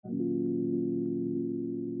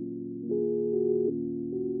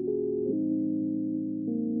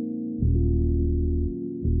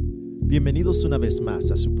Bienvenidos una vez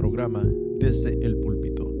más a su programa Desde el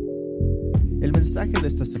Púlpito. El mensaje de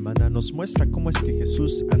esta semana nos muestra cómo es que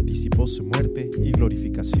Jesús anticipó su muerte y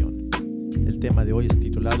glorificación. El tema de hoy es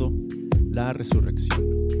titulado La Resurrección.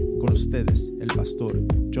 Con ustedes, el pastor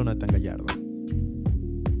Jonathan Gallardo.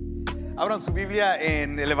 Abran su Biblia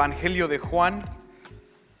en el Evangelio de Juan,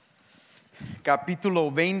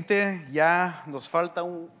 capítulo 20. Ya nos falta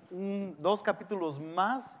dos capítulos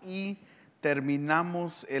más y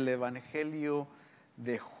terminamos el Evangelio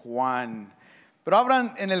de Juan. Pero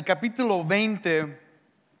abran en el capítulo 20.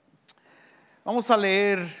 Vamos a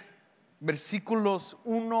leer versículos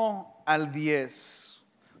 1 al 10.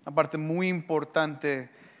 Una parte muy importante.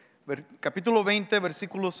 Capítulo 20,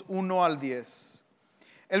 versículos 1 al 10.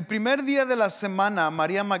 El primer día de la semana,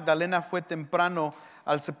 María Magdalena fue temprano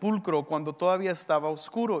al sepulcro cuando todavía estaba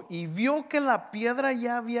oscuro y vio que la piedra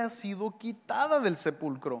ya había sido quitada del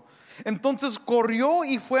sepulcro. Entonces corrió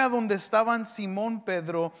y fue a donde estaban Simón,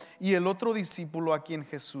 Pedro y el otro discípulo a quien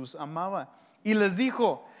Jesús amaba. Y les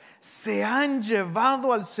dijo: se han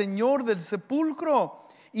llevado al Señor del sepulcro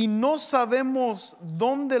y no sabemos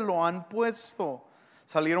dónde lo han puesto.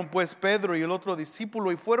 Salieron pues Pedro y el otro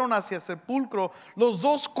discípulo y fueron hacia el sepulcro. Los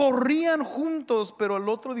dos corrían juntos, pero el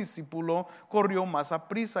otro discípulo corrió más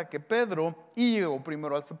aprisa que Pedro y llegó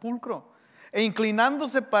primero al sepulcro. E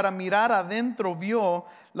inclinándose para mirar adentro, vio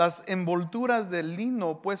las envolturas de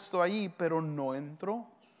lino puesto ahí, pero no entró.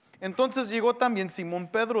 Entonces llegó también Simón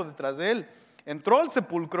Pedro detrás de él. Entró al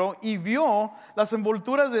sepulcro y vio las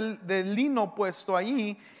envolturas de lino puesto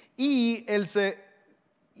ahí y el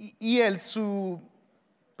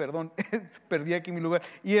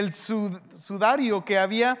sudario que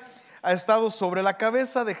había estado sobre la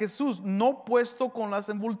cabeza de Jesús, no puesto con las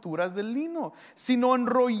envolturas del lino, sino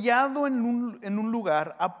enrollado en un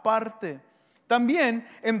lugar aparte. También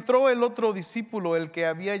entró el otro discípulo, el que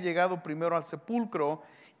había llegado primero al sepulcro,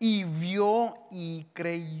 y vio y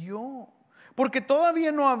creyó, porque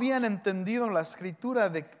todavía no habían entendido la escritura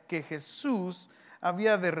de que Jesús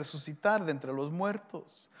había de resucitar de entre los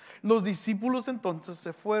muertos. Los discípulos entonces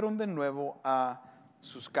se fueron de nuevo a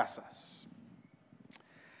sus casas.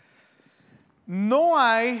 No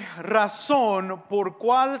hay razón por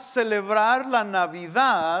cual celebrar la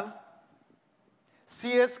Navidad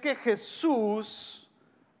si es que Jesús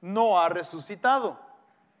no ha resucitado.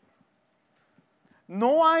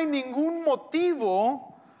 No hay ningún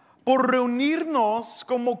motivo por reunirnos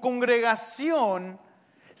como congregación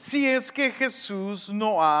si es que Jesús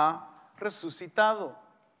no ha resucitado.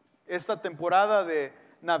 Esta temporada de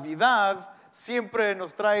Navidad siempre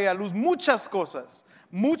nos trae a luz muchas cosas,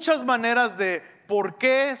 muchas maneras de por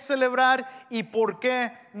qué celebrar y por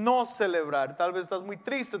qué no celebrar. Tal vez estás muy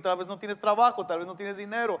triste, tal vez no tienes trabajo, tal vez no tienes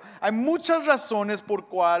dinero. Hay muchas razones por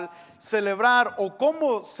cuál celebrar o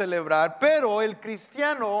cómo celebrar, pero el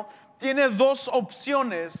cristiano tiene dos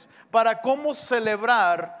opciones para cómo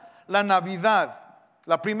celebrar la Navidad.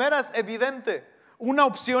 La primera es evidente. Una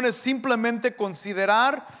opción es simplemente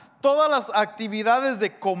considerar todas las actividades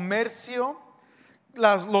de comercio,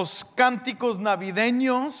 los cánticos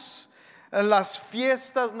navideños, las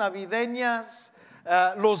fiestas navideñas,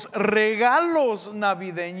 los regalos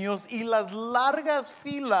navideños y las largas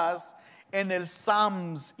filas en el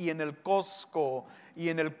Sam's y en el Costco y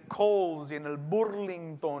en el Kohl's y en el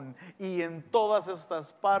Burlington y en todas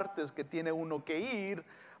estas partes que tiene uno que ir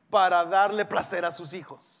para darle placer a sus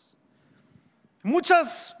hijos.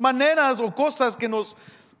 Muchas maneras o cosas que nos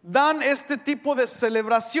dan este tipo de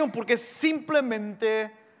celebración, porque es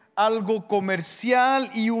simplemente algo comercial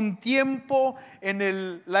y un tiempo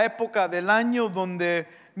en la época del año donde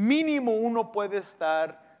mínimo uno puede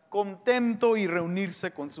estar contento y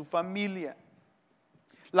reunirse con su familia.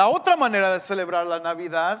 La otra manera de celebrar la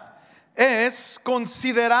Navidad es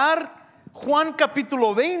considerar Juan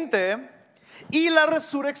capítulo 20 y la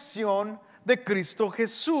resurrección de Cristo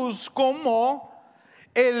Jesús como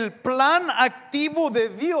el plan activo de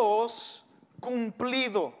Dios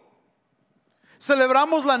cumplido.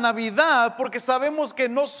 Celebramos la Navidad porque sabemos que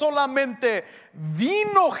no solamente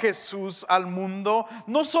vino Jesús al mundo,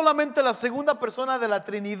 no solamente la segunda persona de la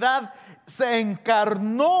Trinidad se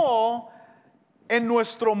encarnó en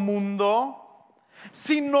nuestro mundo,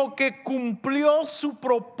 sino que cumplió su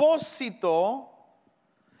propósito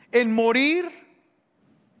en morir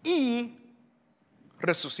y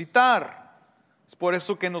resucitar. Es por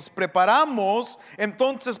eso que nos preparamos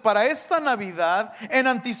entonces para esta Navidad en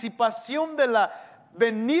anticipación de la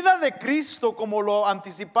venida de Cristo como lo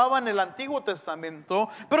anticipaba en el Antiguo Testamento,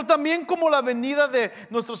 pero también como la venida de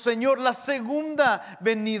nuestro Señor, la segunda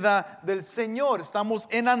venida del Señor. Estamos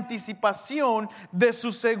en anticipación de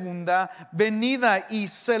su segunda venida y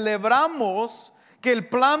celebramos que el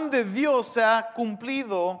plan de Dios se ha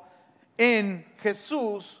cumplido en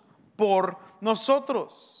Jesús por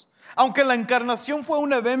nosotros. Aunque la encarnación fue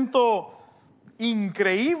un evento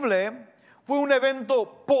increíble, fue un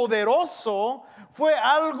evento poderoso, fue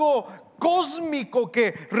algo cósmico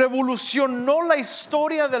que revolucionó la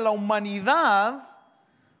historia de la humanidad,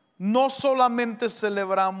 no solamente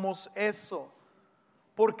celebramos eso,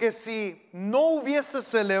 porque si no hubiese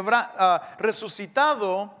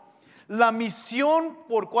resucitado, la misión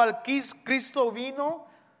por cual Cristo vino,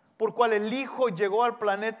 por cual el Hijo llegó al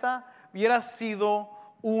planeta, hubiera sido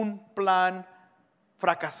un plan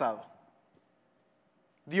fracasado.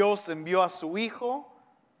 Dios envió a su Hijo,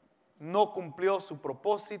 no cumplió su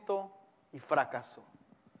propósito y fracasó.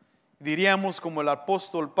 Diríamos como el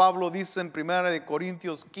apóstol Pablo dice en 1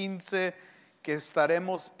 Corintios 15 que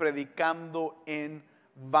estaremos predicando en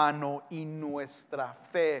vano y nuestra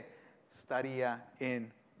fe estaría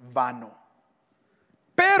en vano.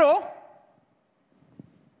 Pero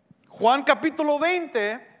Juan capítulo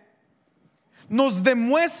 20 nos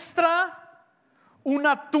demuestra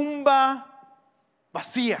una tumba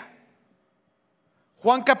vacía.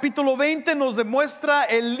 Juan capítulo 20 nos demuestra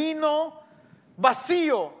el lino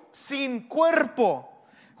vacío, sin cuerpo.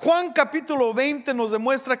 Juan capítulo 20 nos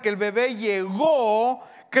demuestra que el bebé llegó,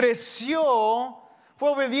 creció, fue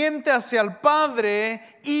obediente hacia el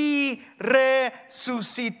Padre y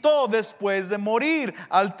resucitó después de morir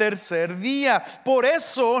al tercer día. Por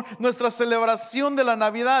eso nuestra celebración de la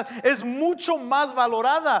Navidad es mucho más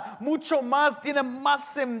valorada, tiene más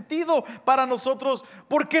sentido para nosotros,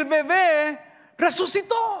 porque el bebé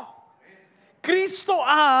resucitó. Cristo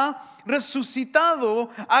ha resucitado,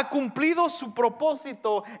 ha cumplido su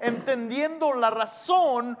propósito, entendiendo la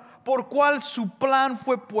razón por cual su plan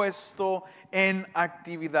fue puesto en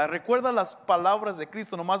actividad. Recuerda las palabras de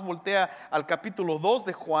Cristo, nomás voltea al capítulo 2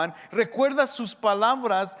 de Juan, recuerda sus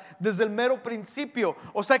palabras desde el mero principio.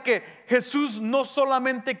 O sea que Jesús no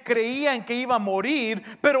solamente creía en que iba a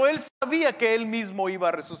morir, pero él sabía que él mismo iba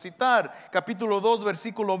a resucitar. Capítulo 2,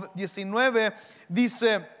 versículo 19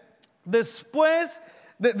 dice: después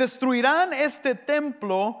destruirán este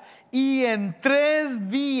templo y en 3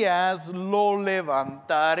 días lo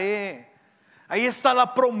levantaré. Ahí está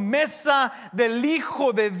la promesa del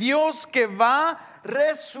Hijo de Dios que va a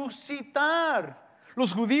resucitar.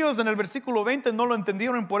 Los judíos en el versículo 20 no lo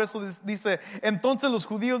entendieron, por eso dice: entonces los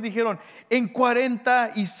judíos dijeron, en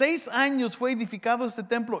 46 años fue edificado este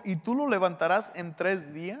templo y tú lo levantarás en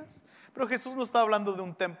 3 días. Pero Jesús no estaba hablando de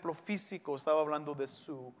un templo físico, estaba hablando de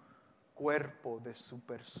su cuerpo, de su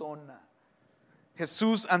persona.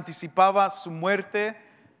 Jesús anticipaba su muerte,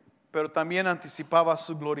 pero también anticipaba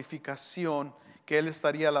su glorificación, que Él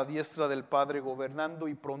estaría a la diestra del Padre gobernando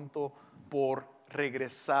y pronto por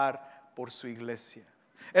regresar por su iglesia.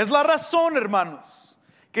 Es la razón, hermanos,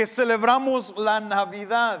 que celebramos la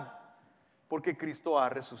Navidad, porque Cristo ha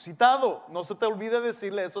resucitado. No se te olvide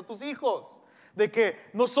decirle eso a tus hijos, de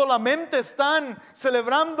que no solamente están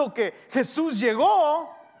celebrando que Jesús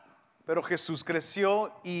llegó, pero Jesús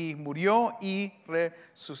creció y murió y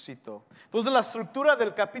resucitó. Entonces la estructura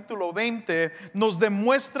del capítulo 20 nos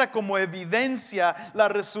demuestra como evidencia la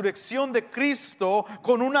resurrección de Cristo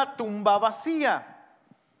con una tumba vacía.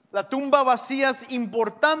 La tumba vacía es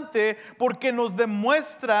importante porque nos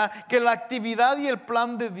demuestra que la actividad y el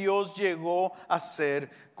plan de Dios llegó a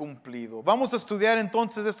ser cumplido. Vamos a estudiar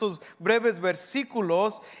entonces estos breves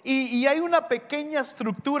versículos y hay una pequeña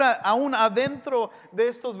estructura aún adentro de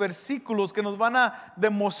estos versículos que nos van a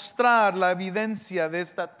demostrar la evidencia de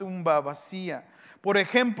esta tumba vacía. Por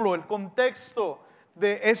ejemplo, el contexto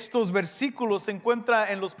de estos versículos se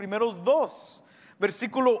encuentra en los primeros 2.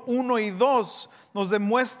 Versículo 1 y 2 nos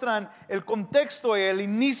demuestran el contexto y el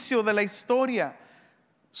inicio de la historia.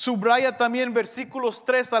 Subraya también versículos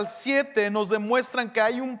 3 al 7, nos demuestran que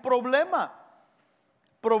hay un problema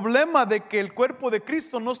de que el cuerpo de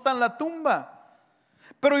Cristo no está en la tumba.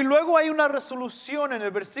 Pero y luego hay una resolución en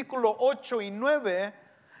el versículo 8 y 9,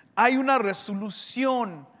 hay una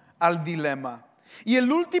resolución al dilema. Y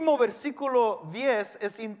el último versículo 10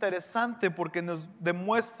 es interesante porque nos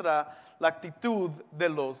demuestra la actitud de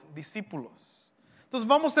los discípulos. Entonces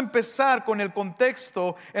vamos a empezar con el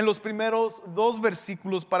contexto en los primeros 2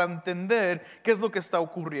 versículos para entender qué es lo que está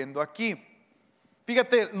ocurriendo aquí.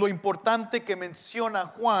 Fíjate lo importante que menciona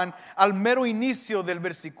Juan al mero inicio del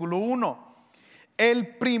versículo 1.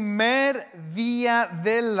 El primer día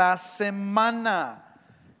de la semana.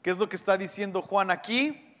 ¿Qué es lo que está diciendo Juan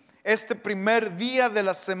aquí? Este primer día de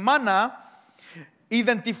la semana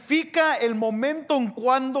identifica el momento en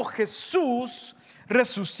cuando Jesús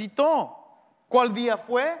resucitó. ¿Cuál día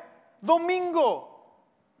fue? Domingo.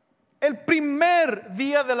 El primer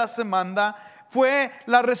día de la semana fue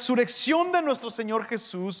la resurrección de nuestro Señor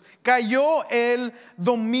Jesús. Cayó el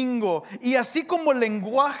domingo. Y así como el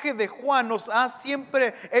lenguaje de Juan nos ha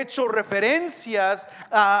siempre hecho referencias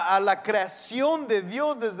a la creación de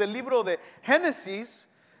Dios desde el libro de Génesis,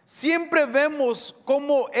 siempre vemos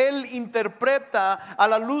cómo Él interpreta a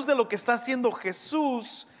la luz de lo que está haciendo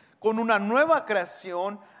Jesús con una nueva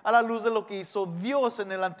creación, a la luz de lo que hizo Dios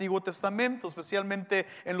en el Antiguo Testamento, especialmente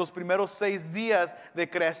en los primeros 6 días de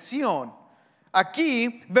creación.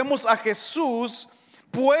 Aquí vemos a Jesús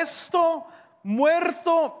puesto,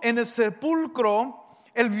 muerto en el sepulcro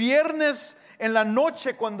el viernes en la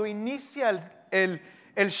noche, cuando inicia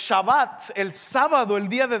el Shabbat, el sábado, el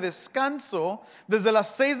día de descanso, desde las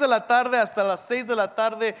 6 de la tarde hasta las 6 de la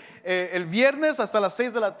tarde el viernes, hasta las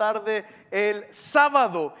 6 de la tarde el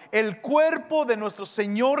sábado. El cuerpo de nuestro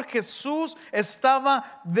Señor Jesús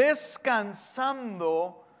estaba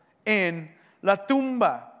descansando en la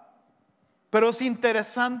tumba. Pero es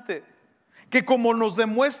interesante que, como nos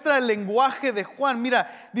demuestra el lenguaje de Juan,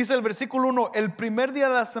 mira, dice el versículo 1, el primer día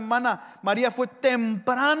de la semana María fue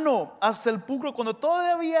temprano al sepulcro cuando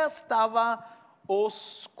todavía estaba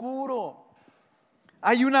oscuro.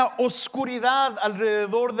 Hay una oscuridad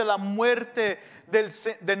alrededor de la muerte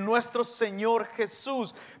de nuestro Señor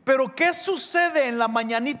Jesús. Pero ¿qué sucede en la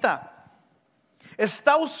mañanita?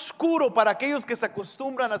 Está oscuro para aquellos que se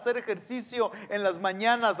acostumbran a hacer ejercicio en las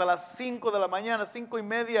mañanas, a las 5 de la mañana,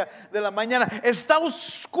 5:30 de la mañana. Está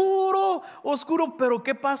oscuro, pero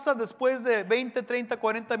 ¿qué pasa después de 20, 30,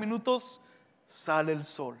 40 minutos? Sale el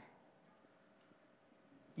sol.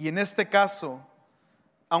 Y en este caso,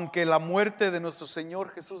 aunque la muerte de nuestro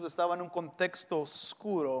Señor Jesús estaba en un contexto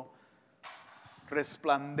oscuro,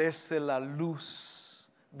 resplandece la luz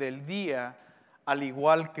del día, al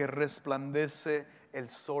igual que resplandece el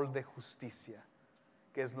sol de justicia,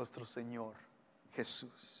 que es nuestro Señor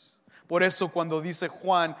Jesús. Por eso cuando dice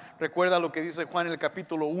Juan, recuerda lo que dice Juan en el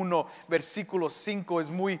capítulo 1, versículo 5, es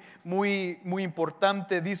muy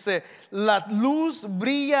importante. Dice, la luz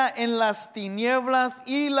brilla en las tinieblas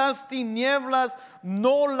y las tinieblas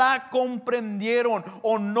no la comprendieron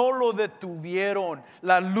o no lo detuvieron.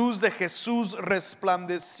 La luz de Jesús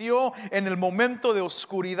resplandeció en el momento de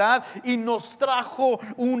oscuridad y nos trajo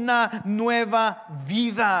una nueva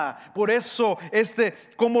vida. Por eso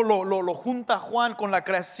como lo junta Juan con la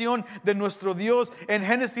creación de nuestro Dios. En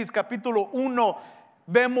Génesis capítulo 1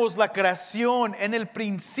 vemos la creación, en el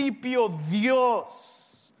principio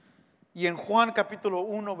Dios. Y en Juan capítulo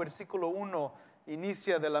 1 versículo 1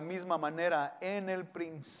 inicia de la misma manera: en el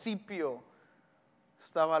principio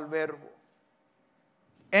estaba el verbo.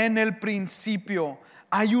 En el principio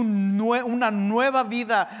hay una nueva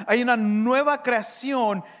vida, hay una nueva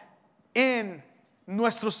creación en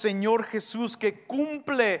nuestro Señor Jesús, que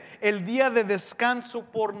cumple el día de descanso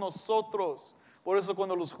por nosotros. Por eso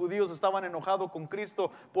cuando los judíos estaban enojados con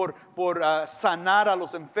Cristo por sanar a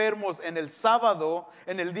los enfermos en el sábado,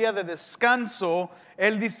 en el día de descanso,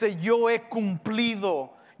 Él dice: yo he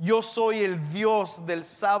cumplido, yo soy el Dios del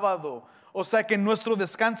sábado. O sea que nuestro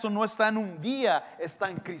descanso no está en un día, está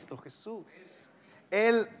en Cristo Jesús.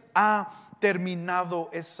 Él ha terminado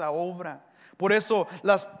esa obra. Por eso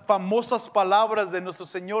las famosas palabras de nuestro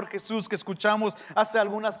Señor Jesús que escuchamos hace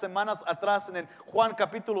algunas semanas atrás en el Juan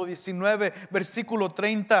capítulo 19 versículo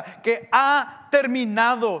 30, que ha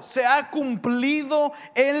terminado, se ha cumplido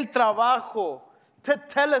el trabajo.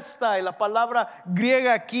 Tetelestai, la palabra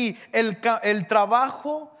griega aquí, el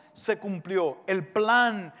trabajo se cumplió, el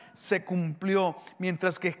plan se cumplió,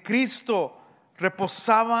 mientras que Cristo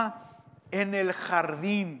reposaba en el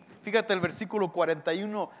jardín. Fíjate el versículo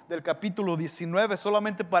 41 del capítulo 19,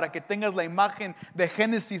 solamente para que tengas la imagen de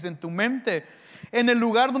Génesis en tu mente. En el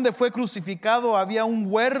lugar donde fue crucificado había un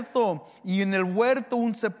huerto, y en el huerto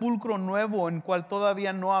un sepulcro nuevo, en cual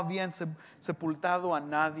todavía no habían sepultado a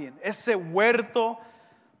nadie. Ese huerto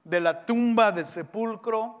de la tumba del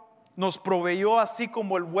sepulcro nos proveyó, así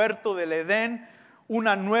como el huerto del Edén,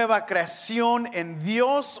 una nueva creación en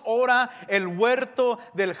Dios. Ahora el huerto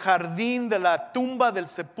del jardín, de la tumba del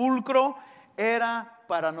sepulcro, era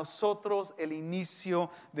para nosotros el inicio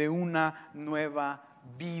de una nueva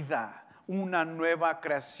vida. una nueva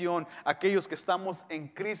creación. Aquellos que estamos en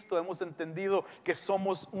Cristo hemos entendido que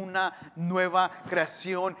somos una nueva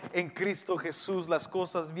creación en Cristo Jesús. Las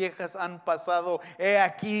cosas viejas han pasado. He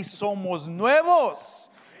aquí somos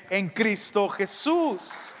nuevos en Cristo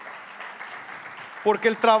Jesús. Porque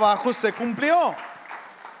el trabajo se cumplió.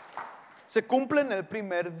 Se cumple en el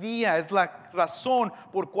primer día. Es la razón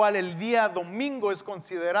por cual el día domingo es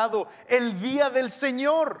considerado el día del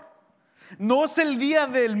Señor. No es el día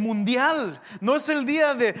del mundial, no es el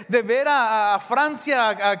día de ver a Francia,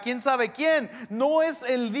 a quién sabe quién, no es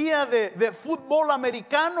el día de fútbol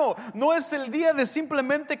americano, no es el día de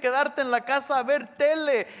simplemente quedarte en la casa a ver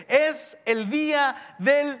tele, es el día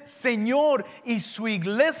del Señor y su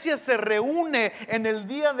iglesia se reúne en el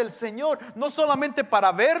día del Señor, no solamente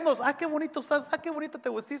para vernos, qué bonito estás, qué bonita te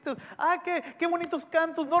vestiste, qué bonitos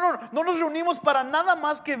cantos, no nos reunimos para nada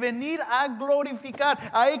más que venir a glorificar,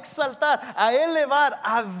 a exaltar, a elevar,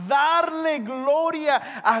 a darle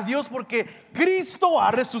gloria a Dios porque Cristo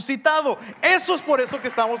ha resucitado. Eso es por eso que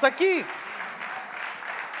estamos aquí.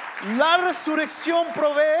 La resurrección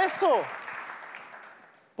provee eso.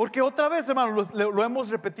 Porque otra vez, hermanos, lo hemos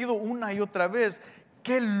repetido una y otra vez.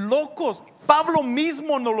 Qué locos. Pablo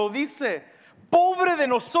mismo nos lo dice. Pobre de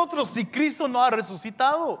nosotros si Cristo no ha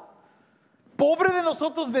resucitado. Pobre de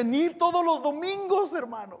nosotros venir todos los domingos,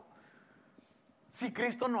 hermano, si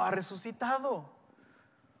Cristo no ha resucitado.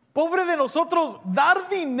 Pobre de nosotros dar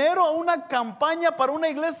dinero a una campaña para una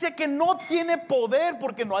iglesia que no tiene poder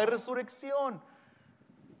porque no hay resurrección.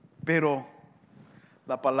 Pero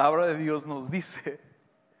la palabra de Dios nos dice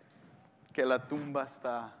que la tumba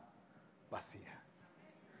está vacía.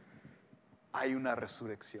 Hay una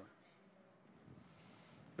resurrección.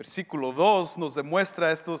 Versículo 2 nos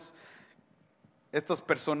demuestra estos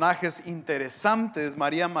personajes interesantes.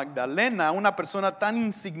 María Magdalena, una persona tan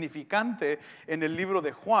insignificante en el libro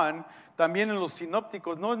de Juan, también en los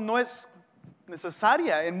sinópticos, no es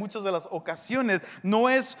necesaria en muchas de las ocasiones, no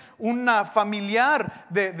es una familiar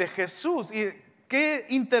de Jesús. Y qué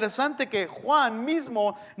interesante que Juan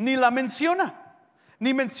mismo ni la menciona,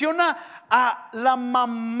 ni menciona a la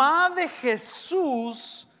mamá de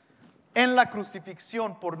Jesús en la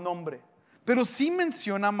crucifixión por nombre, pero sí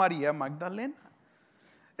menciona a María Magdalena.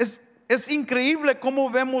 Es increíble cómo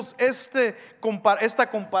vemos esta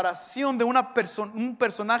comparación de un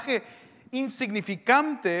personaje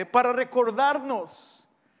insignificante para recordarnos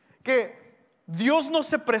que Dios no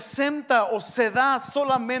se presenta o se da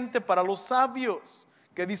solamente para los sabios.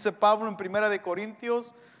 Que dice Pablo en 1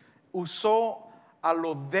 Corintios, usó a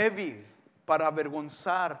lo débil para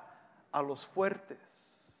avergonzar a los fuertes.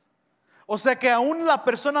 O sea que aún la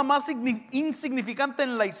persona más insignificante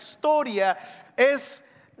en la historia es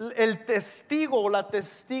el testigo o la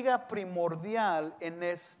testiga primordial en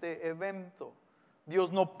este evento.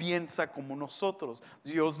 Dios no piensa como nosotros,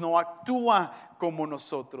 Dios no actúa como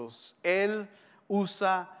nosotros. Él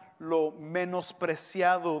usa lo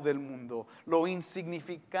menospreciado del mundo, lo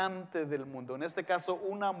insignificante del mundo. En este caso,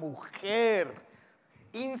 una mujer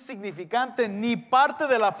insignificante, ni parte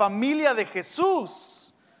de la familia de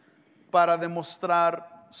Jesús, para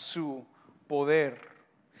demostrar su poder.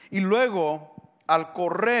 Y luego, al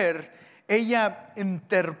correr, ella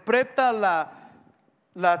interpreta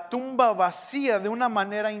la tumba vacía de una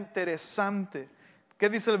manera interesante. ¿Qué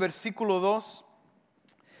dice el versículo 2?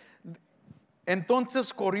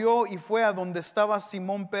 Entonces corrió y fue a donde estaba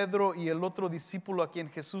Simón Pedro y el otro discípulo a quien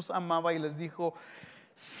Jesús amaba y les dijo: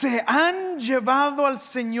 se han llevado al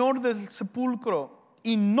Señor del sepulcro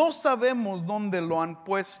y no sabemos dónde lo han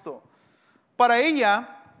puesto. Para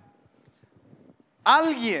ella,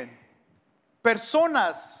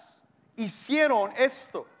 personas hicieron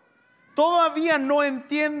esto. Todavía no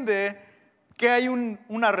entiende que hay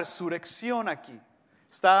una resurrección aquí.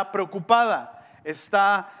 Está preocupada,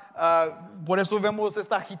 por eso vemos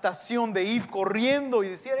esta agitación de ir corriendo y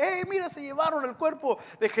decir: hey, mira, se llevaron el cuerpo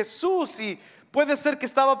de Jesús. Y puede ser que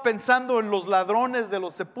estaba pensando en los ladrones de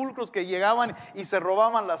los sepulcros que llegaban y se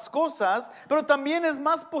robaban las cosas, pero también es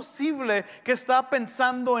más posible que está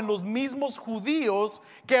pensando en los mismos judíos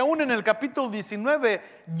que aún en el capítulo 19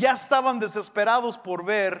 ya estaban desesperados por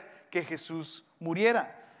ver que Jesús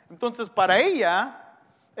muriera. Entonces, para ella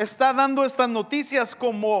está dando estas noticias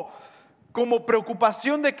como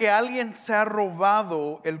preocupación de que alguien se ha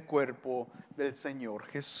robado el cuerpo del Señor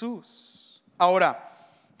Jesús. Ahora,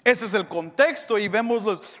 ese es el contexto y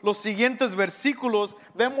vemos los siguientes versículos.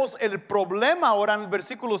 Vemos el problema ahora en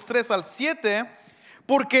versículos 3 al 7,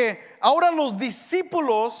 porque ahora los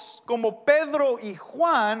discípulos como Pedro y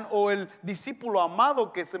Juan, o el discípulo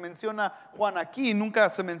amado que se menciona Juan aquí, nunca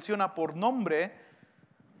se menciona por nombre,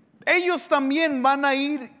 ellos también van a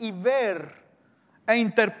ir y ver e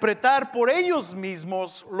interpretar por ellos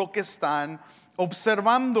mismos lo que están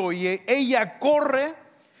observando. Y ella corre,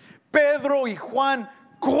 Pedro y Juan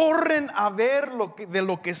corren a ver de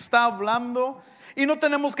lo que está hablando. Y no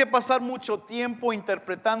tenemos que pasar mucho tiempo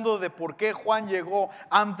interpretando de por qué Juan llegó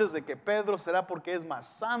antes de que Pedro. ¿Será porque es más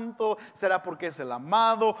santo? ¿Será porque es el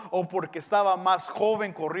amado? ¿O porque estaba más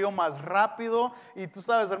joven, corrió más rápido? Y tú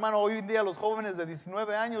sabes, hermano, hoy en día los jóvenes de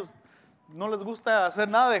 19 años no les gusta hacer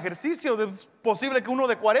nada de ejercicio. Es posible que uno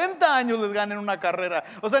de 40 años les gane una carrera.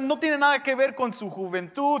 O sea, no tiene nada que ver con su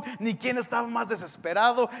juventud, ni quién estaba más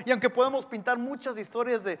desesperado. Y aunque podemos pintar muchas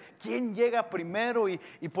historias de quién llega primero, y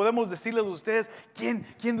podemos decirles a ustedes quién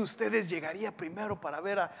de ustedes llegaría primero para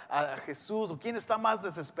ver a Jesús, o quién está más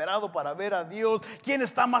desesperado para ver a Dios, quién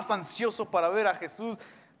está más ansioso para ver a Jesús,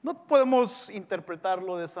 no podemos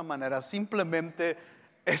interpretarlo de esa manera. Simplemente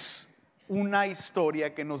es una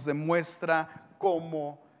historia que nos demuestra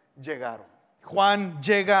cómo llegaron. Juan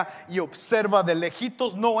llega y observa de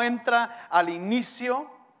lejitos, no entra al inicio,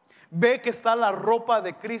 ve que está la ropa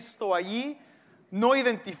de Cristo allí, no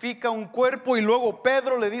identifica un cuerpo, y luego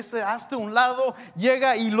Pedro le dice: hazte un lado.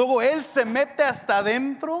 Llega y luego él se mete hasta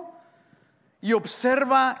adentro y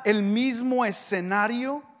observa el mismo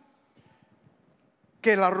escenario,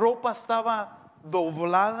 que la ropa estaba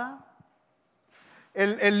doblada.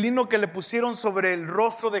 El lino que le pusieron sobre el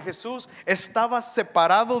rostro de Jesús estaba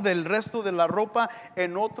separado del resto de la ropa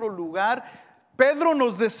en otro lugar. Pedro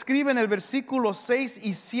nos describe en el versículo 6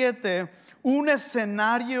 y 7 un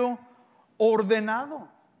escenario ordenado.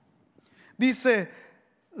 Dice: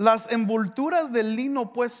 las envolturas del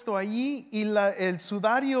lino puesto allí y el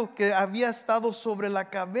sudario que había estado sobre la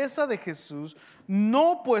cabeza de Jesús,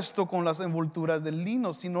 no puesto con las envolturas del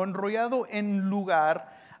lino, sino enrollado en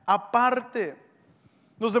lugar aparte.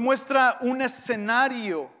 Nos demuestra un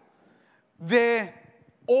escenario de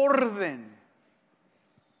orden.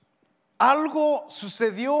 Algo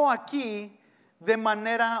sucedió aquí de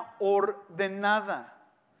manera ordenada.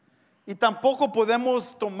 Y tampoco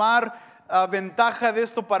podemos tomar ventaja de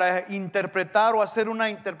esto para interpretar o hacer una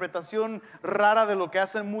interpretación rara de lo que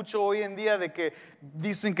hacen mucho hoy en día, de que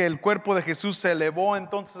dicen que el cuerpo de Jesús se elevó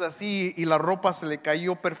entonces así y la ropa se le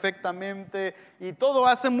cayó perfectamente, y todo,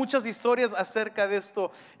 hacen muchas historias acerca de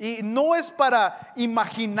esto. Y no es para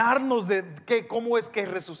imaginarnos de cómo es que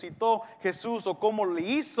resucitó Jesús o cómo le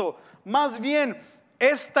hizo. Más bien,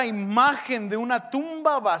 esta imagen de una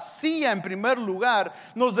tumba vacía, en primer lugar,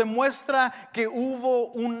 nos demuestra que hubo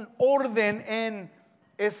un orden en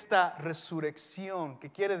esta resurrección,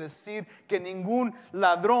 que quiere decir que ningún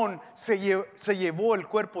ladrón se llevó el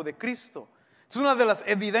cuerpo de Cristo. Es una de las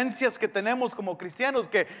evidencias que tenemos como cristianos,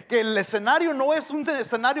 que el escenario no es un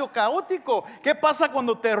escenario caótico. ¿Qué pasa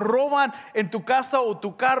cuando te roban en tu casa o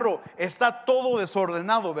tu carro? Está todo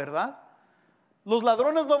desordenado, ¿verdad? Los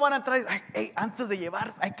ladrones no van a entrar y antes de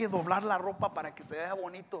llevar hay que doblar la ropa para que se vea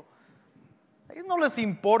bonito. A ellos no les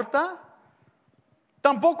importa.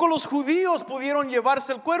 Tampoco los judíos pudieron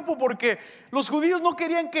llevarse el cuerpo, porque los judíos no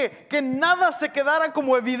querían que nada se quedara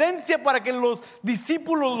como evidencia para que los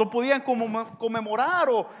discípulos lo pudieran conmemorar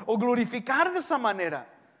o glorificar de esa manera.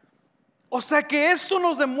 O sea que esto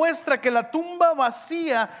nos demuestra que la tumba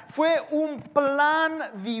vacía fue un plan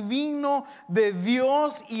divino de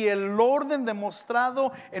Dios y el orden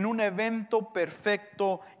demostrado en un evento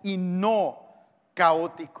perfecto y no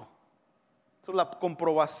caótico. Esto es la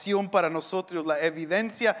comprobación para nosotros, la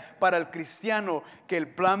evidencia para el cristiano que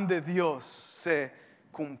el plan de Dios se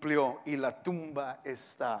cumplió y la tumba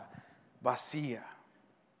está vacía.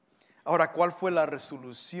 Ahora, ¿cuál fue la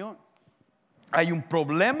resolución? Hay un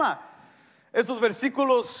problema. Estos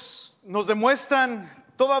versículos nos demuestran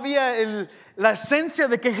todavía la esencia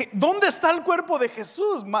de que ¿dónde está el cuerpo de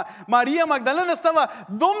Jesús? María Magdalena estaba,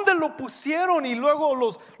 ¿dónde lo pusieron? Y luego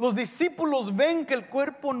los discípulos ven que el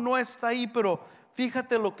cuerpo no está ahí. Pero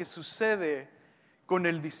fíjate lo que sucede con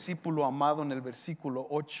el discípulo amado en el versículo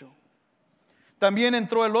 8. También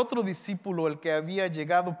entró el otro discípulo, el que había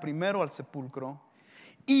llegado primero al sepulcro,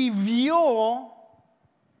 y vio.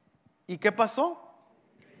 ¿Y qué pasó?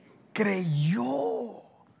 Creyó.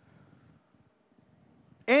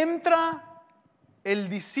 Entra el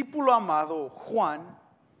discípulo amado Juan.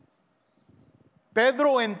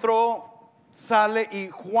 Pedro entró, sale, y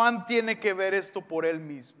Juan tiene que ver esto por él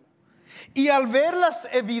mismo. Y al ver las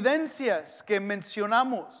evidencias que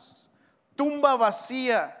mencionamos, tumba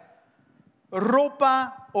vacía,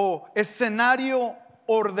 ropa o escenario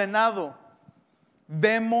ordenado,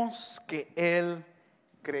 vemos que él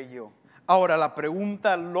creyó. Ahora, la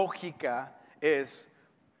pregunta lógica es: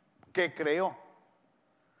 ¿qué creyó?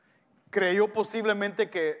 Creyó posiblemente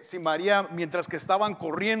que si María, mientras que estaban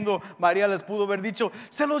corriendo, María les pudo haber dicho,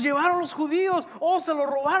 se los llevaron los judíos o se los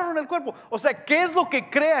robaron el cuerpo. O sea, ¿qué es lo que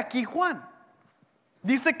cree aquí Juan?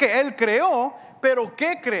 Dice que él creó, pero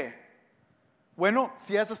 ¿qué cree? Bueno,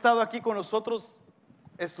 si has estado aquí con nosotros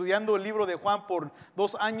estudiando el libro de Juan por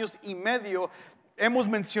 2 años y medio, hemos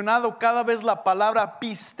mencionado cada vez la palabra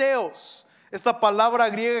pisteos. Esta palabra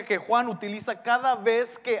griega que Juan utiliza cada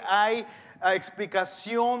vez que hay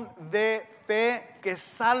explicación de fe que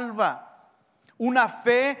salva, una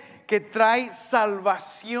fe que trae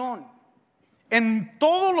salvación. En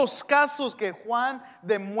todos los casos que Juan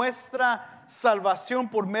demuestra salvación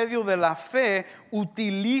por medio de la fe,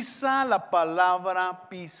 utiliza la palabra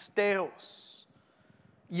pisteos.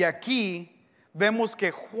 Y aquí vemos que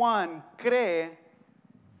Juan cree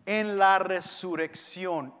en la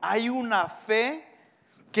resurrección. Hay una fe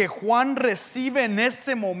que Juan recibe en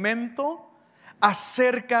ese momento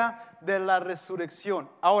acerca de la resurrección.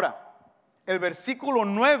 Ahora, el versículo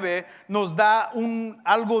 9 nos da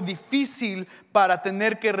algo difícil para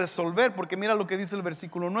tener que resolver, porque mira lo que dice el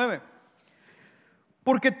versículo 9.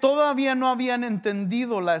 Porque todavía no habían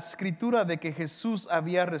entendido la escritura de que Jesús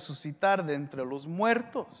había resucitado de entre los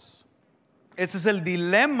muertos. Ese es el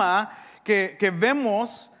dilema que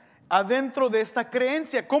vemos adentro de esta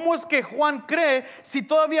creencia. ¿Cómo es que Juan cree si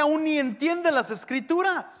todavía aún ni entiende las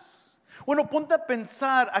escrituras? Bueno, ponte a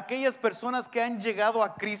pensar aquellas personas que han llegado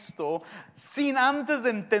a Cristo sin antes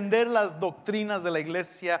de entender las doctrinas de la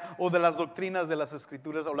iglesia o de las doctrinas de las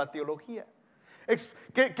escrituras o la teología.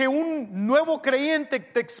 Que un nuevo creyente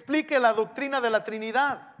te explique la doctrina de la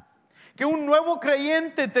Trinidad. Que un nuevo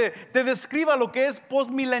creyente te describa lo que es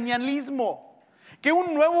postmilenialismo. Que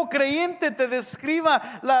un nuevo creyente te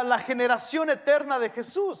describa la generación eterna de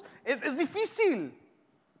Jesús. Es difícil,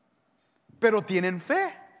 pero tienen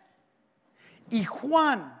fe. Y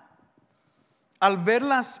Juan, al ver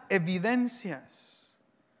las evidencias,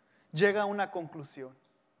 llega a una conclusión: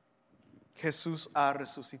 Jesús ha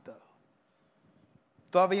resucitado.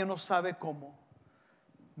 Todavía no sabe cómo,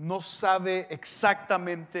 no sabe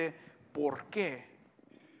exactamente por qué,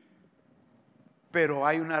 pero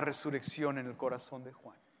hay una resurrección en el corazón de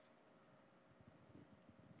Juan.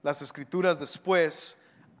 Las escrituras después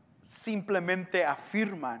simplemente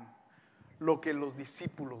afirman lo que los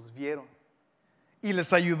discípulos vieron y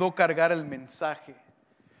les ayudó a cargar el mensaje.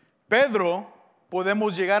 Pedro,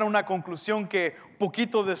 podemos llegar a una conclusión que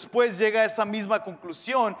poquito después llega a esa misma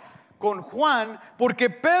conclusión con Juan, porque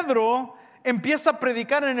Pedro empieza a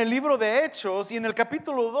predicar en el libro de Hechos y en el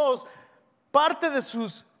capítulo 2, parte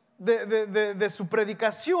de su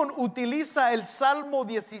predicación utiliza el Salmo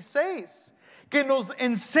 16, que nos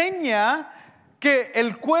enseña que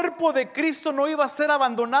el cuerpo de Cristo no iba a ser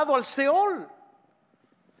abandonado al Seol,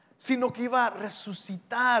 sino que iba a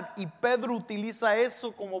resucitar. Y Pedro utiliza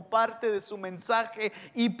eso como parte de su mensaje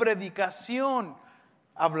y predicación,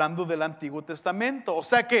 hablando del Antiguo Testamento. O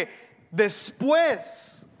sea que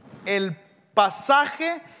después el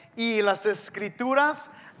pasaje y las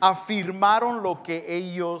escrituras afirmaron lo que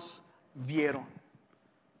ellos vieron.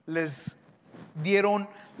 Les dieron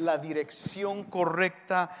la dirección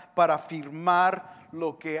correcta para afirmar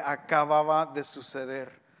lo que acababa de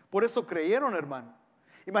suceder. Por eso creyeron, hermano.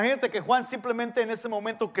 Imagínate que Juan simplemente en ese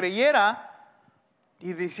momento creyera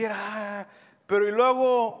y dijera, pero y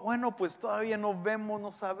luego, bueno, pues todavía no vemos,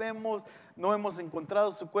 no sabemos, no hemos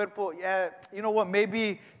encontrado su cuerpo. You know what,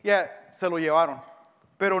 maybe, se lo llevaron.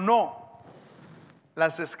 Pero no,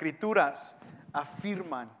 las escrituras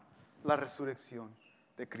afirman la resurrección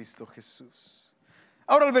de Cristo Jesús.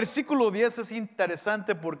 Ahora el versículo 10 es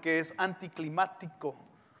interesante porque es anticlimático.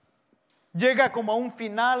 Llega como a un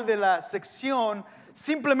final de la sección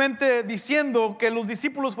simplemente diciendo que los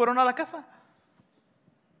discípulos fueron a la casa.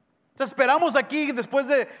 Esperamos aquí, después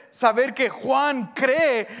de saber que Juan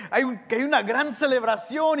cree que hay una gran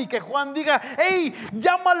celebración y que Juan diga, hey,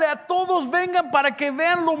 llámale a todos, vengan para que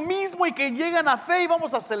vean lo mismo y que lleguen a fe y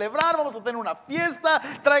vamos a celebrar, vamos a tener una fiesta,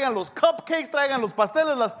 traigan los cupcakes, traigan los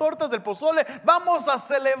pasteles, las tortas del pozole, vamos a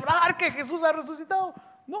celebrar que Jesús ha resucitado.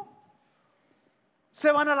 No,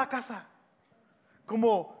 se van a la casa.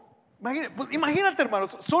 Imagínate,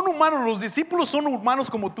 hermanos, son humanos, los discípulos son humanos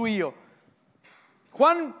como tú y yo.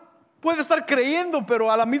 Juan puede estar creyendo, pero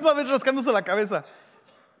a la misma vez rascándose la cabeza.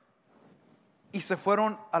 Y se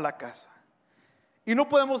fueron a la casa. Y no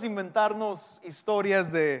podemos inventarnos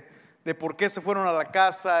historias de por qué se fueron a la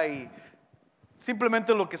casa. Y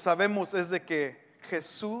simplemente lo que sabemos es de que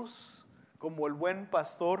Jesús, como el buen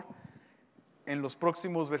pastor, en los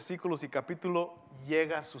próximos versículos y capítulo,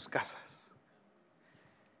 llega a sus casas.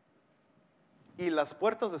 y las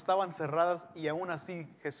puertas estaban cerradas y aún así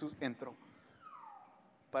Jesús entró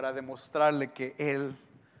para demostrarle que Él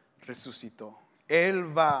resucitó.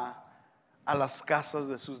 Él va a las casas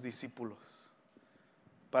de sus discípulos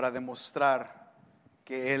para demostrar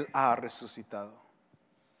que Él ha resucitado.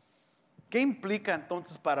 ¿Qué implica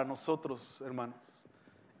entonces para nosotros, hermanos,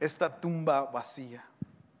 esta tumba vacía?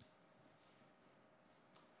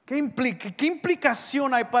 ¿Qué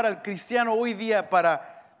implicación hay para el cristiano hoy día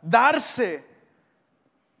para darse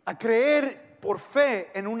a creer por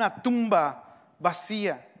fe en una tumba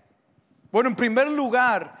vacía? Bueno, en primer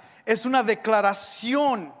lugar, es una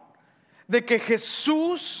declaración de que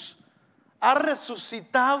Jesús ha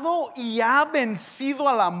resucitado y ha vencido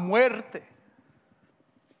a la muerte.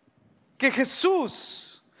 Que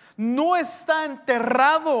Jesús no está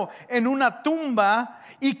enterrado en una tumba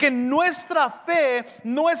y que nuestra fe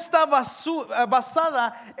no está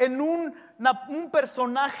basada en un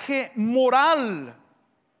personaje moral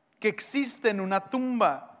que existe en una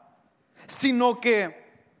tumba, sino que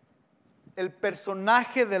el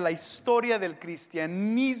personaje de la historia del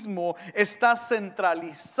cristianismo está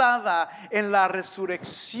centralizada en la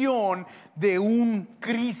resurrección de un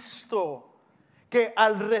Cristo que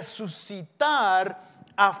al resucitar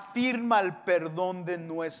afirma el perdón de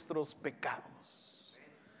nuestros pecados.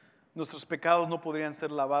 Nuestros pecados no podrían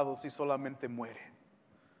ser lavados si solamente muere,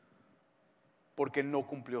 porque no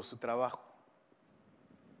cumplió su trabajo.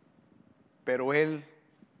 Pero Él,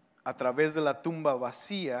 a través de la tumba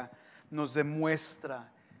vacía, nos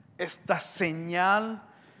demuestra esta señal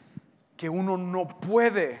que uno no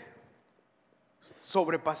puede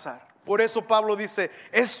sobrepasar. Por eso Pablo dice,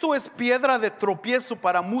 esto es piedra de tropiezo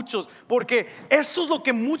para muchos, porque esto es lo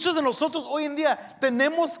que muchos de nosotros hoy en día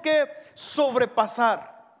tenemos que sobrepasar.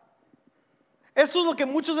 Eso es lo que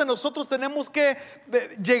muchos de nosotros tenemos que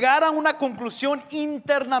llegar a una conclusión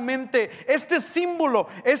internamente. Este símbolo,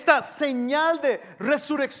 esta señal de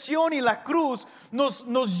resurrección y la cruz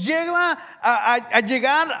nos lleva a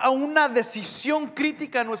llegar a una decisión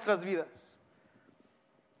crítica en nuestras vidas.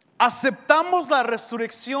 ¿Aceptamos la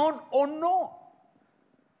resurrección o no?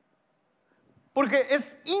 Porque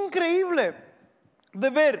es increíble de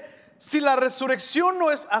ver. Si la resurrección no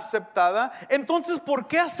es aceptada, entonces ¿por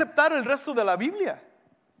qué aceptar el resto de la Biblia?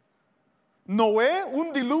 Noé,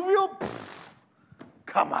 un diluvio,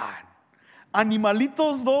 come on.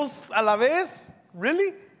 Animalitos dos a la vez,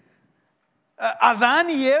 really? Adán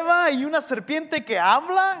y Eva y una serpiente que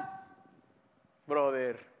habla,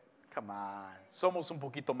 brother, come on. Somos un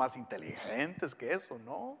poquito más inteligentes que eso,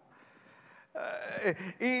 ¿no?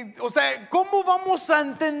 O sea, ¿cómo vamos a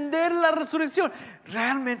entender la resurrección?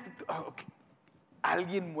 Realmente,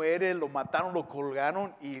 alguien muere, lo mataron, lo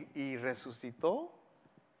colgaron y resucitó.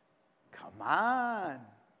 Come on.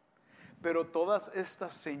 Pero todas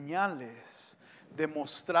estas señales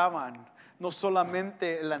demostraban no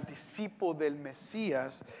solamente el anticipo del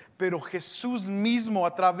Mesías, pero Jesús mismo,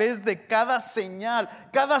 a través de cada señal,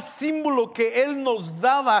 cada símbolo que Él nos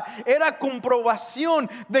daba, era comprobación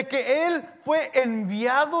de que Él fue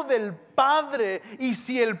enviado del Padre, y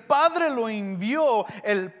si el Padre lo envió,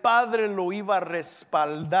 el Padre lo iba a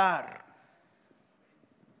respaldar.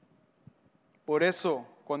 Por eso,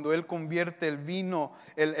 cuando Él convierte el vino,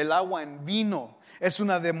 el agua en vino, es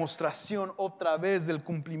una demostración otra vez del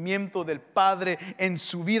cumplimiento del Padre en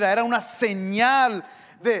su vida. Era una señal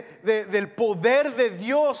del poder de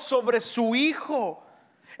Dios sobre su Hijo.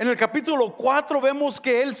 En el capítulo 4 vemos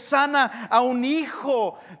que Él sana a un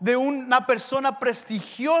hijo de una persona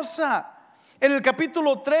prestigiosa. En el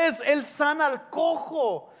capítulo 3 Él sana al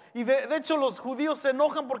cojo. Y de hecho los judíos se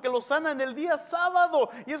enojan porque lo sanan el día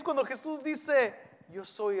sábado. Y es cuando Jesús dice, yo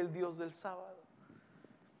soy el Dios del sábado.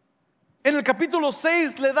 En el capítulo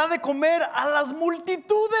 6 le da de comer a las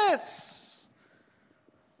multitudes.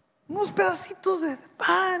 Unos pedacitos de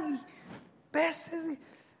pan y peces.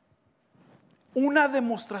 Una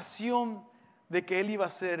demostración de que Él iba a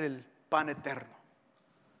ser el pan eterno.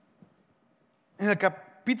 En el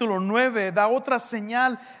capítulo 9 da otra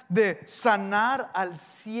señal de sanar al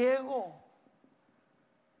ciego.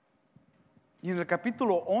 Y en el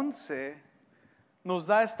capítulo 11 nos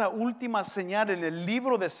da esta última señal en el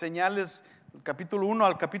libro de señales, el capítulo 1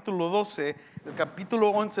 al capítulo 12. El capítulo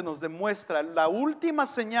 11 nos demuestra la última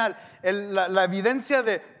señal, la evidencia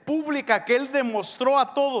pública que Él demostró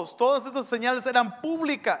a todos. Todas estas señales eran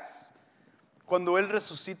públicas cuando Él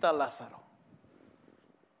resucita a Lázaro.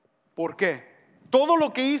 ¿Por qué? Todo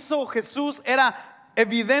lo que hizo Jesús era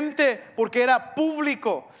evidente porque era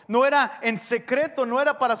público, no era en secreto, no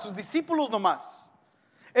era para sus discípulos nomás.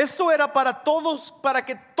 Esto era para todos, para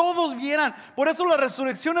que todos vieran. Por eso la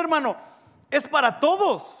resurrección, hermano, es para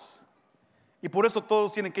todos. Y por eso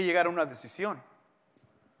todos tienen que llegar a una decisión.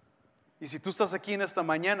 Y si tú estás aquí en esta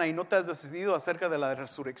mañana y no te has decidido acerca de la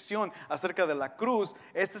resurrección, acerca de la cruz,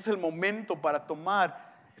 este es el momento para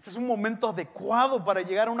tomar, este es un momento adecuado para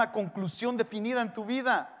llegar a una conclusión definida en tu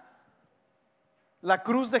vida. La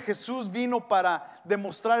cruz de Jesús vino para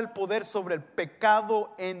demostrar el poder sobre el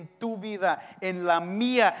pecado en tu vida, en la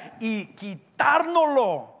mía, y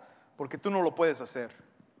quitárnoslo, porque tú no lo puedes hacer.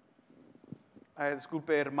 Ay,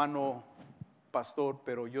 disculpe, hermano pastor,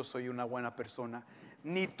 pero yo soy una buena persona.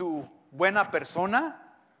 Ni tu buena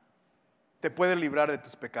persona te puede librar de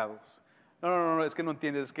tus pecados. No, es que no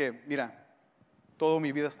entiendes. Es que, mira, toda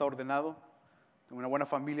mi vida está ordenado. Tengo una buena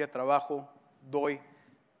familia, trabajo, doy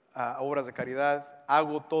a obras de caridad,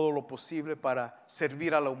 hago todo lo posible para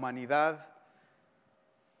servir a la humanidad.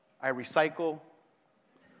 I recycle,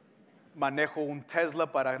 manejo un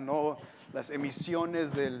Tesla para no las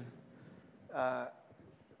emisiones del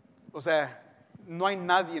o sea, no hay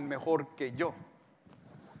nadie mejor que yo.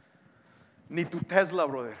 Ni tu Tesla,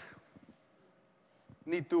 brother,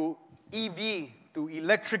 ni tu EV, tu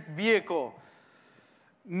electric vehicle,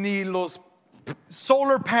 ni los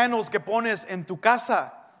solar panels que pones en tu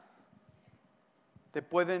casa te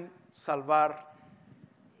pueden salvar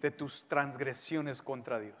de tus transgresiones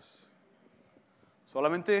contra Dios.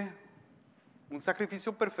 Solamente un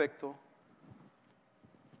sacrificio perfecto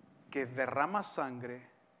que derrama sangre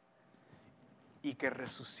y que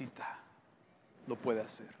resucita lo puede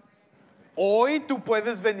hacer. Hoy tú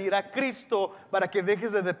puedes venir a Cristo para que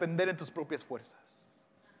dejes de depender en tus propias fuerzas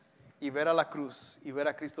y ver a la cruz y ver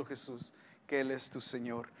a Cristo Jesús, que Él es tu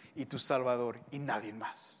Señor y tu Salvador y nadie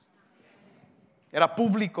más. Era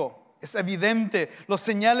público, es evidente, las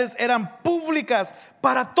señales eran públicas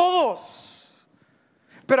para todos,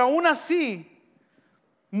 pero aún así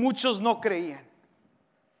muchos no creían.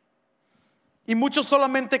 Y muchos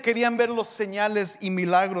solamente querían ver los señales y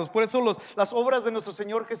milagros. Por eso las obras de nuestro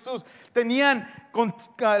Señor Jesús tenían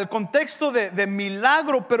el contexto de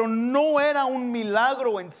milagro, pero no era un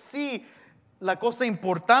milagro en sí la cosa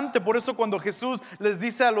importante. Por eso cuando Jesús les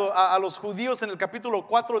dice a los judíos en el capítulo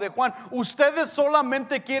 4 de Juan, ustedes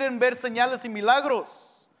solamente quieren ver señales y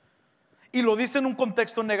milagros. Y lo dice en un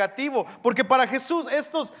contexto negativo, porque para Jesús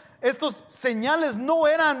estos señales no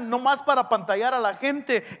eran nomás para apantallar a la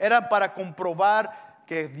gente, eran para comprobar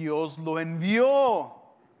que Dios lo envió,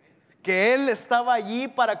 que Él estaba allí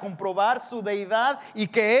para comprobar su deidad y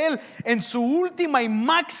que Él en su última y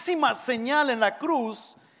máxima señal en la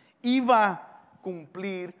cruz iba a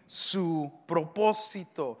cumplir su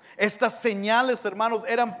propósito. Estas señales, hermanos,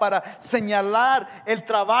 eran para señalar el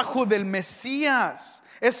trabajo del Mesías.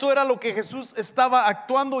 Esto era lo que Jesús estaba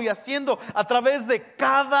actuando y haciendo a través de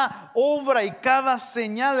cada obra y cada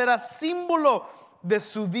señal. Era símbolo de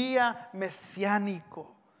su día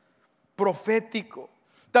mesiánico, profético.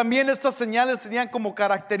 También estas señales tenían como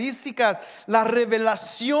características la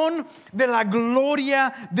revelación de la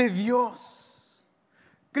gloria de Dios.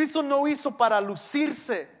 Cristo no hizo para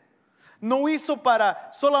lucirse, no hizo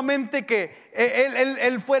para solamente que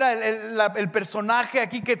Él fuera el personaje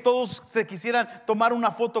aquí, que todos se quisieran tomar una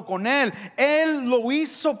foto con Él. Él lo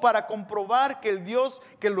hizo para comprobar que el Dios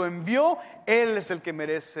que lo envió, Él es el que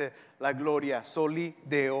merece la gloria. Soli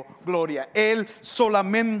Deo gloria. Él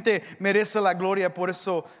solamente merece la gloria. Por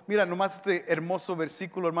eso, mira nomás este hermoso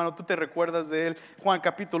versículo, hermano. Tú te recuerdas de él, Juan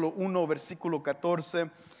capítulo 1 versículo 14.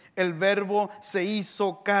 El Verbo se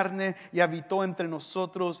hizo carne y habitó entre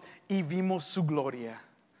nosotros y vimos su gloria.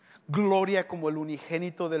 Gloria como el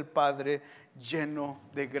unigénito del Padre, lleno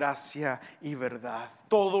de gracia y verdad.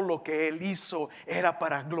 Todo lo que Él hizo era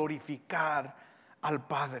para glorificar al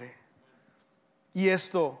Padre. Y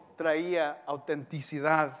esto traía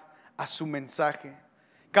autenticidad a su mensaje.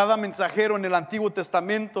 Cada mensajero en el Antiguo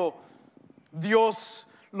Testamento, Dios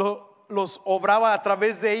los obraba a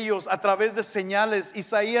través de ellos, a través de señales.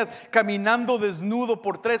 Isaías caminando desnudo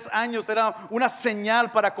por 3 años era una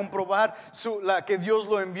señal para comprobar que Dios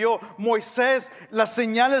lo envió. Moisés, las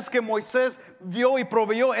señales que Moisés dio y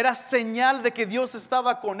proveyó era señal de que Dios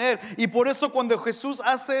estaba con él. Y por eso cuando Jesús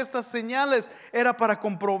hace estas señales era para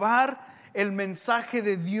comprobar el mensaje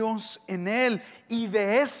de Dios en él. Y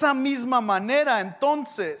de esa misma manera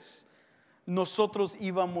entonces nosotros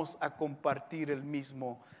íbamos a compartir el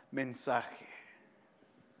mismo mensaje.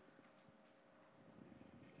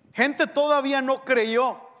 Gente todavía no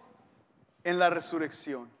creyó en la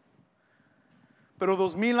resurrección, pero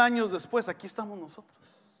 2000 años después aquí estamos nosotros.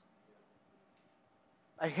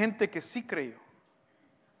 Hay gente que sí creyó.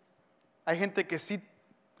 Hay gente que sí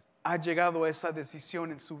ha llegado a esa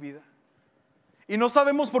decisión en su vida. Y no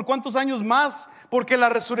sabemos por cuántos años más, porque la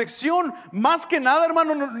resurrección, más que nada,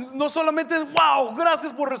 hermano, no solamente es, wow,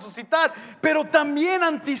 gracias por resucitar, pero también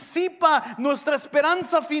anticipa nuestra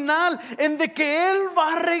esperanza final en de que Él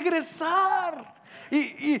va a regresar.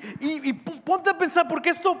 Y ponte a pensar, porque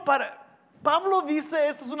esto Pablo dice,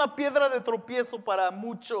 esta es una piedra de tropiezo para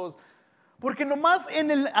muchos, porque nomás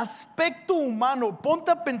en el aspecto humano,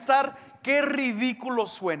 ponte a pensar qué ridículo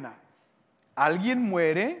suena. Alguien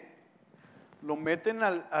muere, lo meten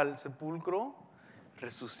al sepulcro,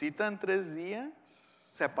 resucita en 3 días,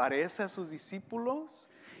 se aparece a sus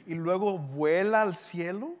discípulos y luego vuela al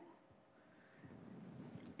cielo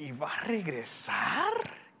y va a regresar.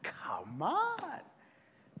 Come on.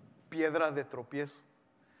 Piedra de tropiezo.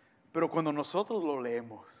 Pero cuando nosotros lo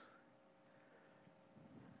leemos,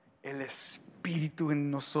 el Espíritu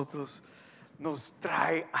en nosotros nos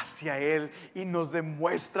trae hacia Él y nos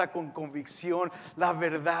demuestra con convicción la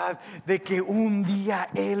verdad de que un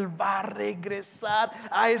día Él va a regresar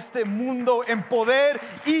a este mundo en poder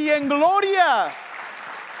y en gloria,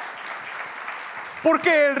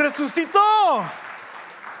 porque Él resucitó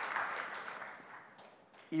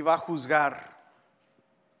y va a juzgar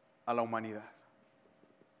a la humanidad.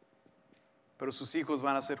 Pero sus hijos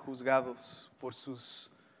van a ser juzgados por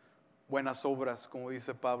sus buenas obras, como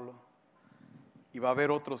dice Pablo. Y va a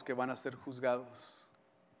haber otros que van a ser juzgados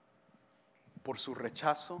por su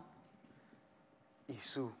rechazo y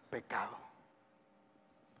su pecado.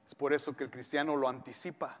 Es por eso que el cristiano lo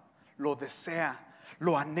anticipa, lo desea,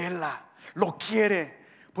 lo anhela, lo quiere,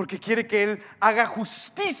 porque quiere que Él haga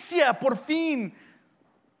justicia por fin.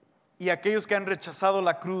 Y aquellos que han rechazado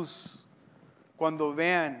la cruz, cuando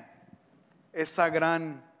vean esa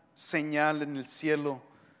gran señal en el cielo,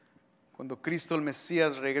 cuando Cristo el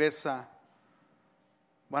Mesías regresa,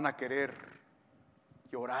 van a querer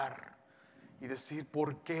llorar y decir,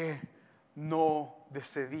 ¿por qué no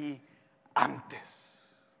decidí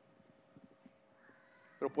antes?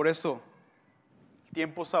 Pero por eso, el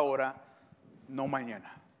tiempo es ahora, no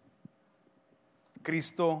mañana.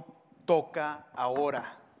 Cristo toca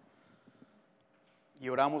ahora. Y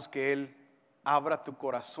oramos que Él abra tu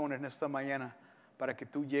corazón en esta mañana para que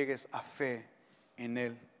tú llegues a fe en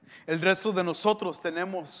Él. El resto de nosotros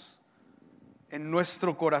tenemos en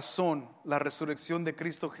nuestro corazón la resurrección de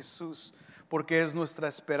Cristo Jesús, porque es nuestra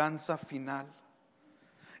esperanza final.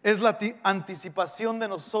 Es la anticipación de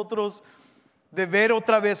nosotros de ver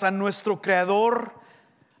otra vez a nuestro Creador,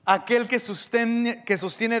 aquel que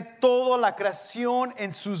sostiene toda la creación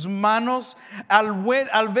en sus manos, al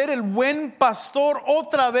ver el buen pastor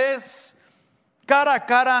otra vez cara a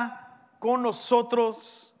cara con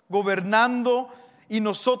nosotros, gobernando y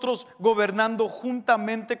nosotros gobernando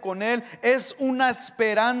juntamente con Él. Es una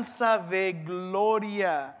esperanza de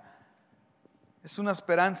gloria. Es una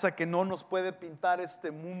esperanza que no nos puede pintar este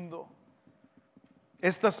mundo.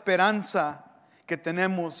 Esta esperanza que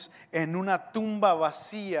tenemos en una tumba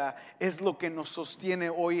vacía es lo que nos sostiene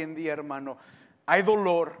hoy en día, hermano. Hay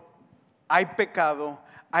dolor, hay pecado,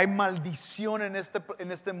 hay maldición en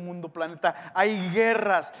este mundo, planeta. Hay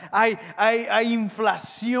guerras, hay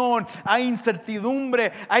inflación, hay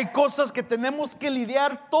incertidumbre, hay cosas que tenemos que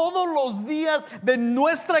lidiar todos los días de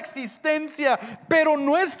nuestra existencia. Pero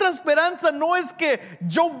nuestra esperanza no es que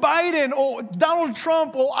Joe Biden o Donald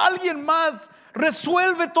Trump o alguien más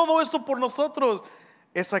resuelve todo esto por nosotros.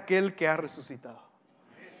 Es aquel que ha resucitado,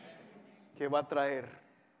 que va a traer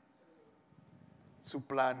su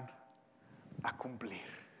plan a cumplir.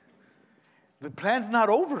 The plan's not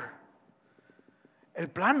over.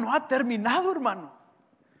 El plan no ha terminado, hermano.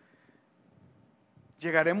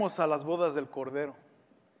 Llegaremos a las bodas del Cordero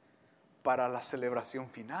para la celebración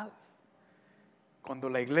final, cuando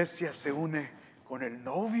la iglesia se une con el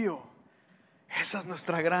novio. Esa es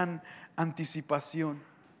nuestra gran anticipación.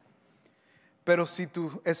 Pero si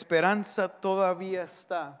tu esperanza todavía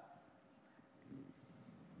está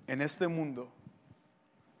en este mundo,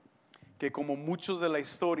 que como muchos de la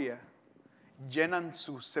historia llenan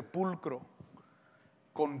su sepulcro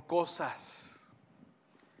con cosas,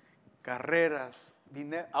 carreras,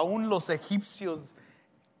 dinero. Aún los egipcios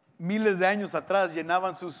miles de años atrás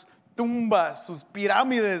llenaban sus tumbas, sus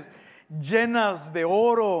pirámides llenas de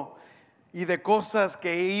oro y de cosas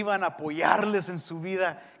que iban a apoyarles en su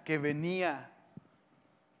vida que venía.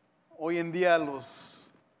 Hoy en día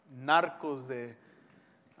los narcos de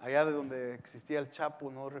allá de donde existía el Chapo,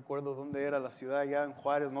 no recuerdo dónde era la ciudad, allá en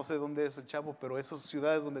Juárez, no sé dónde es el Chapo, pero esas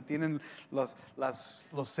ciudades donde tienen los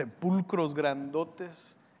sepulcros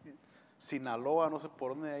grandotes, Sinaloa, no sé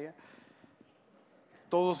por dónde allá,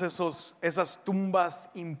 todos esas tumbas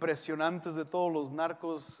impresionantes de todos los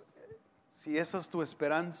narcos. Si esa es tu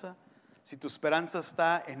esperanza, Si tu esperanza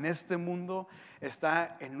está en este mundo,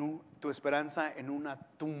 está tu esperanza en una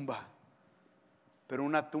tumba, pero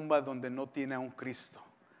una tumba donde no tiene a un Cristo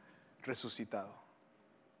resucitado.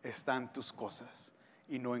 Están tus cosas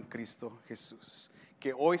y no en Cristo Jesús.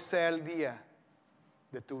 Que hoy sea el día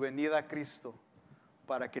de tu venida a Cristo,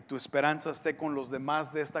 para que tu esperanza esté con los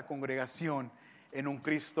demás de esta congregación en un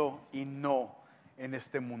Cristo y no en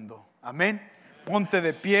este mundo. Amén. Ponte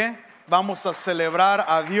de pie, vamos a celebrar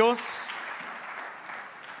a Dios.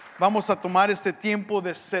 Vamos a tomar este tiempo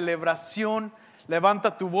de celebración.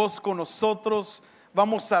 Levanta tu voz con nosotros.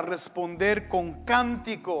 Vamos a responder con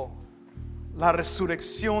cántico la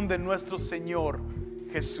resurrección de nuestro Señor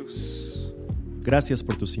Jesús. Gracias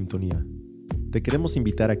por tu sintonía. Te queremos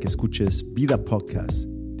invitar a que escuches Vida Podcast,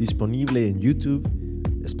 disponible en YouTube,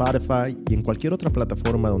 Spotify y en cualquier otra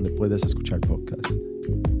plataforma donde puedas escuchar podcasts.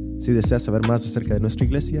 Si deseas saber más acerca de nuestra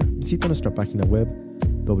iglesia, visita nuestra página web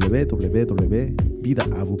www.vidaabu.com.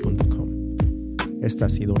 Esta ha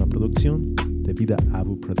sido una producción de Vida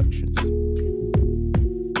Abu Productions.